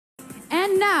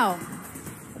Now,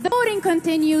 the voting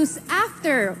continues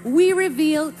after we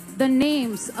reveal the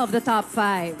names of the top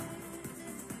 5.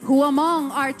 Who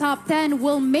among our top 10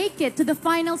 will make it to the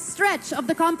final stretch of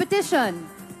the competition?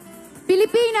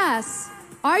 Pilipinas,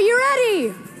 are you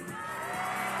ready?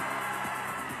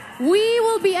 We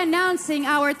will be announcing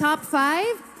our top 5,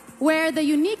 where the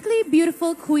uniquely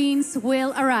beautiful queens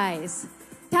will arise.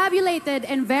 Tabulated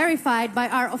and verified by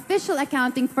our official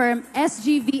accounting firm,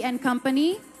 SGV &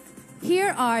 Company,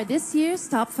 here are this year's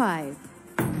top 5.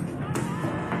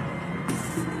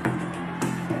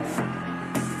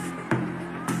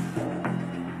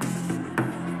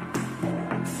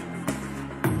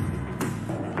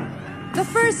 The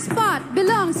first spot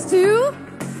belongs to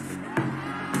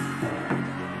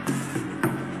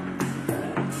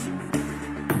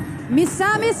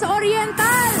Misamis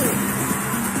Oriental.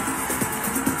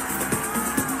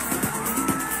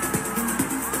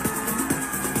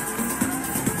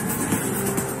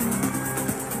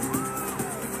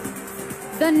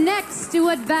 The next to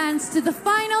advance to the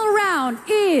final round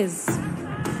is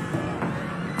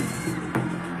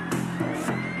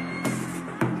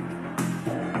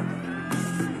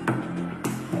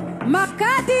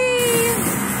Makati.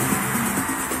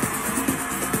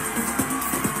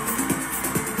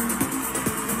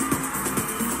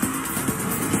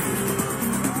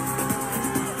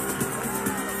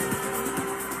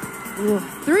 Ooh,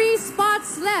 3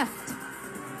 spots left.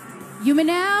 You may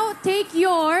now take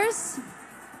yours.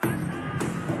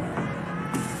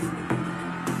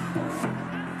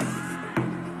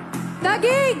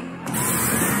 Taguig.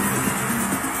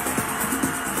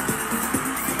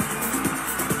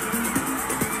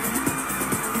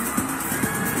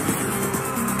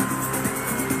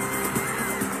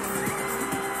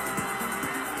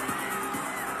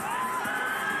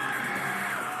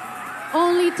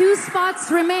 Only 2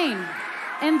 spots remain,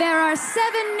 and there are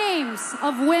 7 names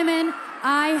of women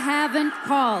I haven't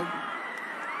called.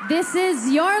 This is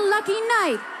your lucky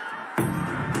night.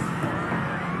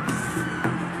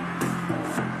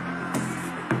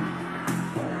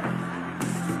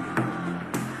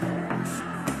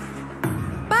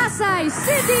 Pasay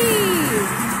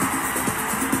City!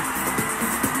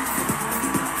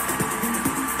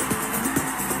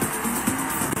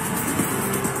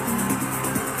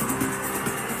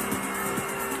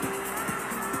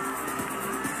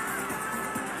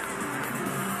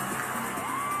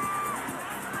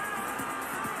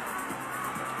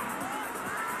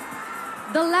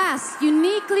 The last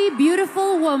uniquely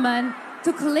beautiful woman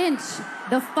to clinch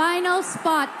the final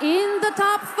spot in the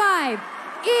top 5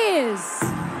 is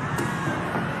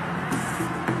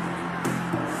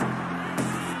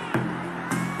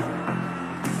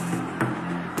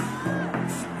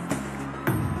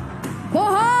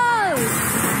Bohol!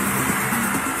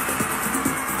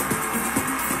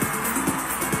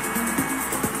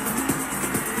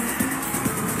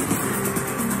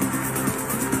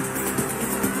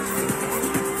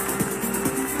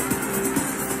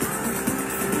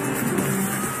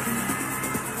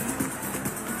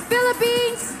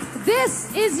 Philippines,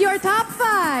 this is your top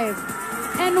 5.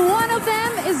 And one of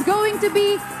them is going to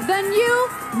be the new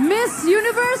Miss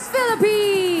Universe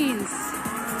Philippines.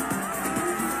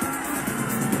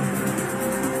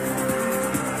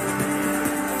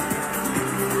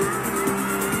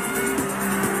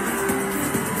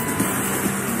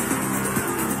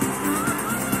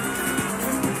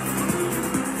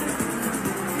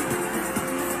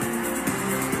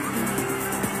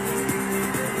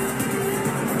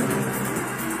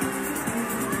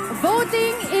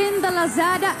 Voting in the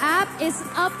Lazada app is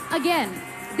up again.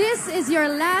 This is your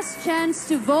last chance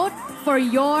to vote for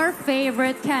your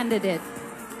favorite candidate.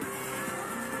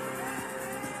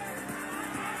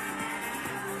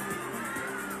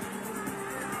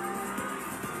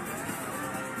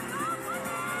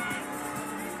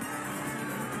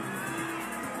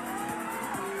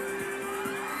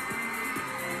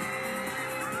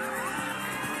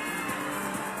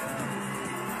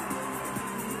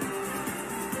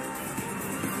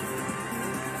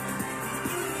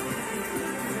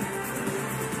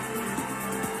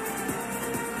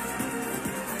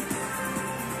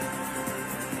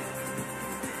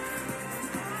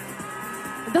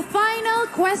 The final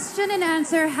question and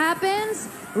answer happens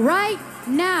right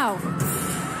now.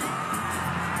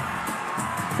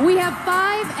 We have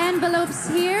 5 envelopes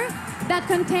here that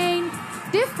contain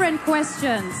different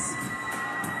questions.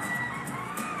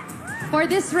 For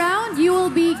this round, you will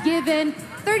be given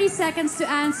 30 seconds to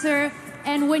answer,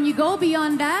 and when you go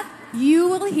beyond that, you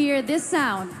will hear this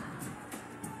sound.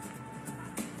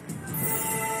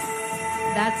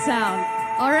 That sound.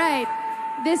 All right.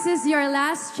 This is your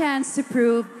last chance to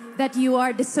prove that you are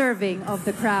deserving of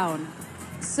the crown.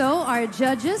 So our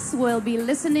judges will be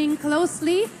listening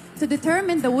closely to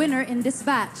determine the winner in this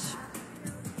batch.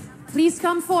 Please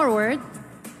come forward.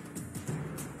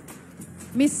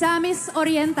 Misamis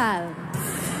Oriental.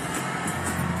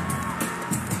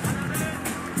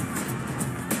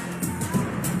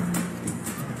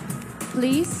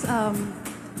 Please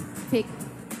pick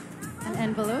an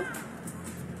envelope.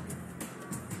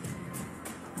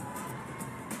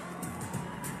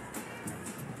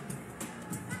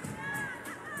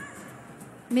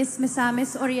 Miss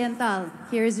Misamis Oriental,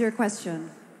 here is your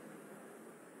question.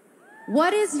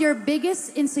 What is your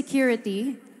biggest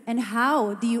insecurity and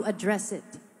how do you address it?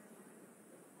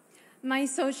 My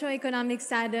socioeconomic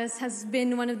status has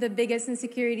been one of the biggest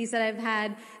insecurities that I've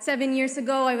had. 7 years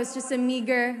ago, I was just a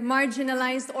meager,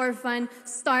 marginalized orphan,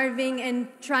 starving and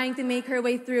trying to make her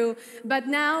way through. But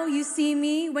now you see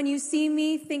me, when you see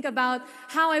me, think about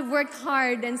how I've worked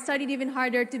hard and studied even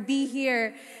harder to be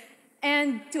here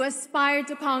and to aspire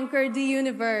to conquer the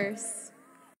universe.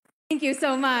 Thank you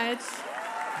so much.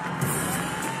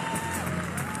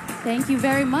 Thank you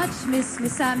very much, Miss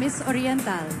Misamis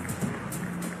Oriental.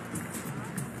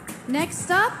 Next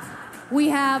up, we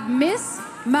have Miss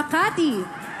Makati.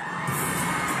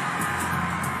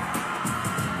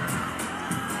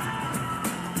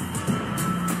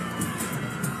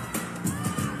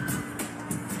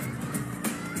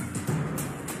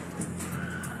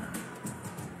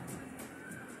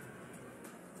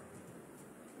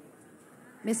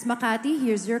 Miss Makati,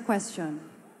 here's your question.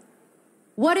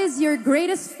 What is your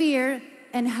greatest fear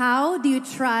and how do you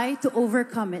try to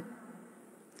overcome it?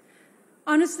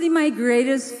 Honestly, my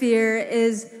greatest fear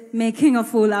is making a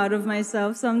fool out of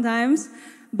myself sometimes.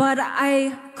 But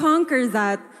I conquer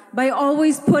that by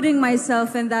always putting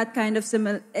myself in that kind of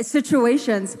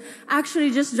situations.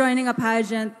 Actually, just joining a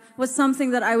pageant was something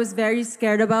that I was very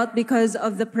scared about because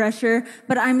of the pressure.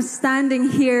 But I'm standing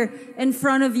here in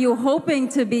front of you hoping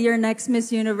to be your next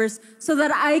Miss Universe so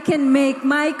that I can make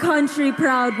my country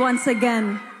proud once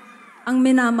again. Ang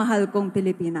minamahal kong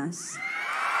Pilipinas.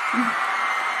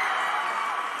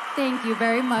 Thank you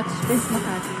very much, Miss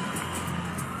Makati.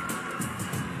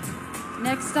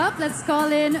 Next up, let's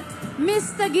call in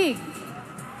Miss Taguig.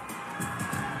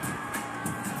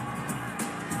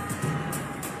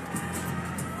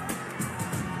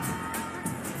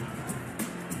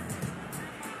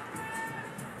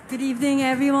 Good evening,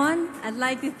 everyone. I'd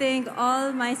like to thank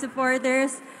all my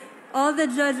supporters, all the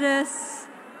judges.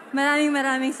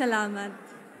 Maraming salamat.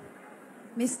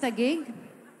 Miss Taguig,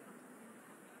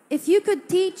 if you could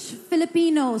teach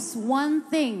Filipinos one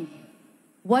thing,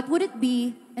 what would it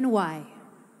be and why?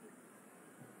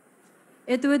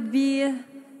 It would be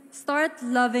start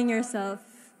loving yourself.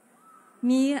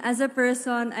 Me, as a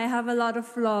person, I have a lot of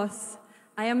flaws.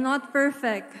 I am not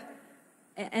perfect.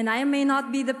 And I may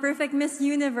not be the perfect Miss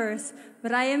Universe,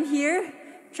 but I am here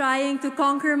trying to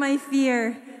conquer my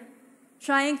fear,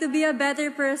 trying to be a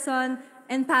better person,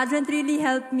 and pageant really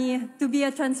helped me to be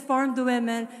a transformed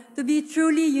woman, to be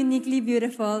truly uniquely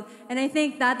beautiful. And I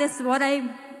think that is what I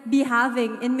be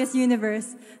having in Miss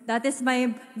Universe. That is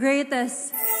my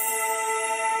greatest.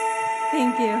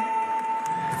 Thank you.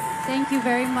 Thank you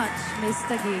very much, Miss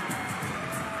Taguig.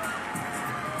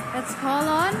 Let's call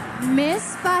on Miss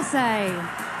Pasay.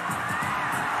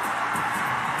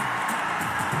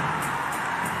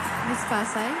 Miss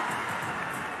Pasay.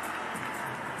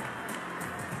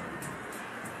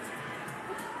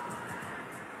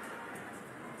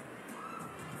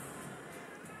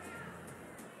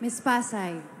 Miss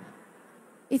Pasay,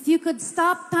 if you could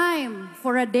stop time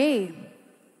for a day,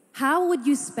 how would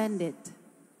you spend it?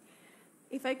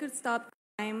 If I could stop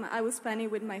time, I would spend it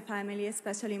with my family,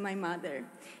 especially my mother.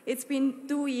 It's been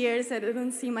 2 years that I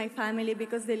don't see my family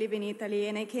because they live in Italy,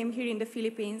 and I came here in the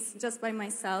Philippines just by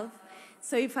myself.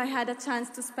 So if I had a chance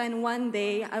to spend one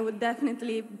day, I would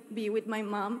definitely be with my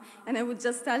mom, and I would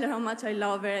just tell her how much I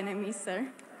love her and I miss her.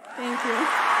 Thank you.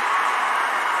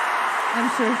 I'm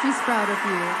sure she's proud of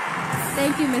you.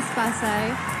 Thank you, Miss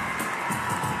Pasay.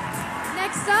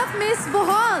 Next up, Miss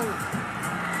Bohol.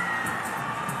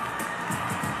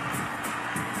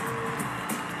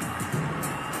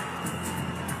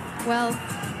 Well,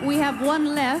 we have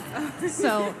one left,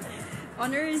 so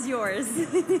Honor is yours.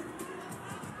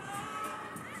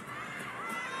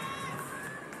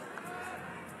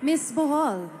 Miss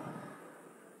Bohol,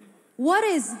 what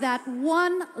is that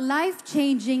one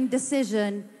life-changing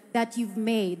decision that you've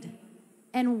made,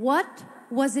 and what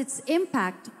was its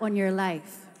impact on your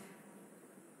life?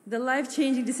 The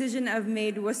life-changing decision I've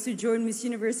made was to join Miss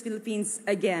Universe Philippines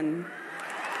again.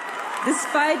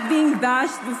 Despite being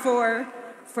bashed before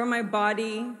for my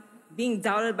body, being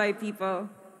doubted by people,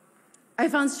 I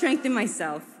found strength in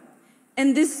myself.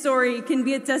 And this story can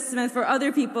be a testament for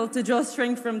other people to draw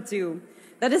strength from too.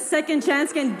 That a second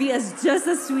chance can be just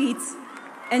as sweet,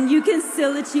 and you can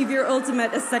still achieve your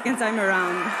ultimate a second time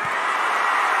around.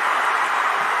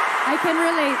 I can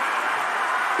relate.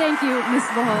 Thank you, Ms.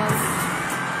 Bohol.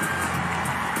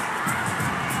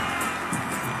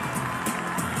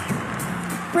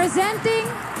 Presenting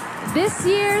this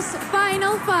year's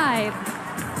Final Five.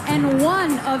 And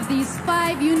one of these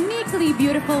 5 uniquely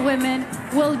beautiful women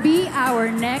will be our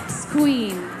next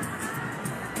queen.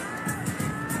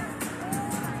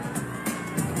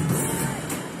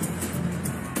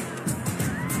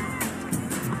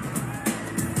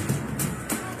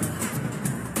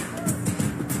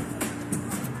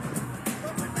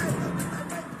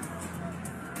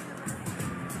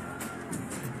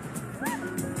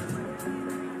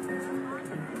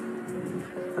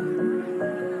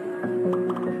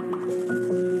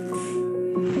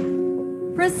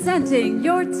 Presenting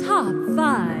your top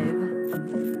 5.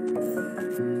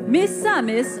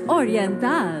 Misamis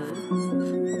Oriental.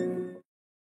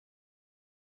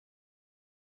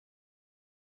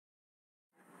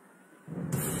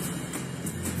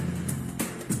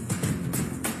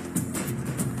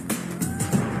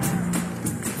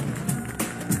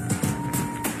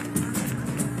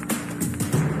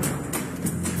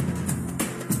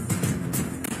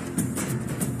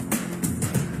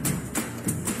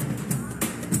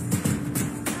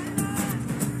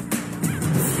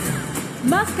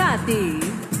 Makati.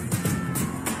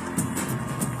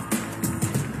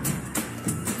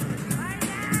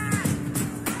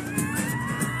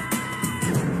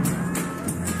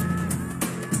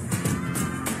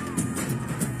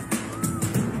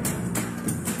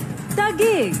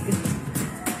 Taguig.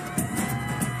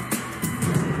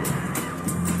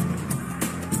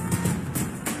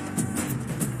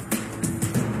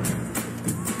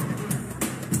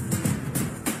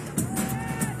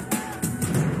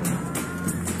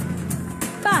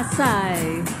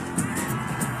 Pasay.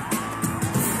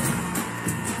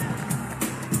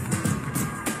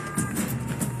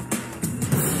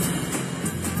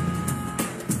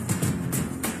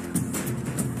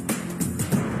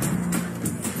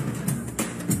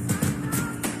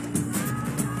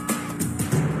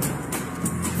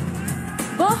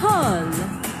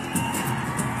 Bohol.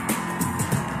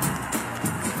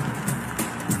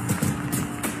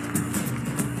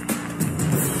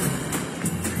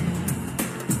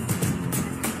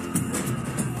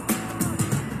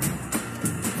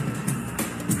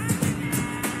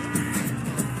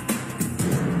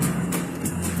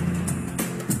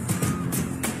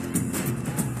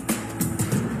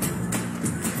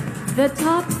 The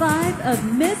top 5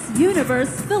 of Miss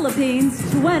Universe Philippines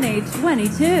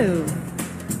 2022.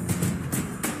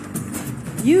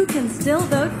 You can still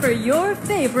vote for your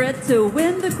favorite to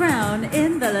win the crown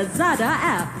in the Lazada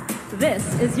app.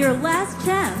 This is your last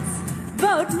chance.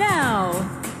 Vote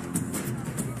now!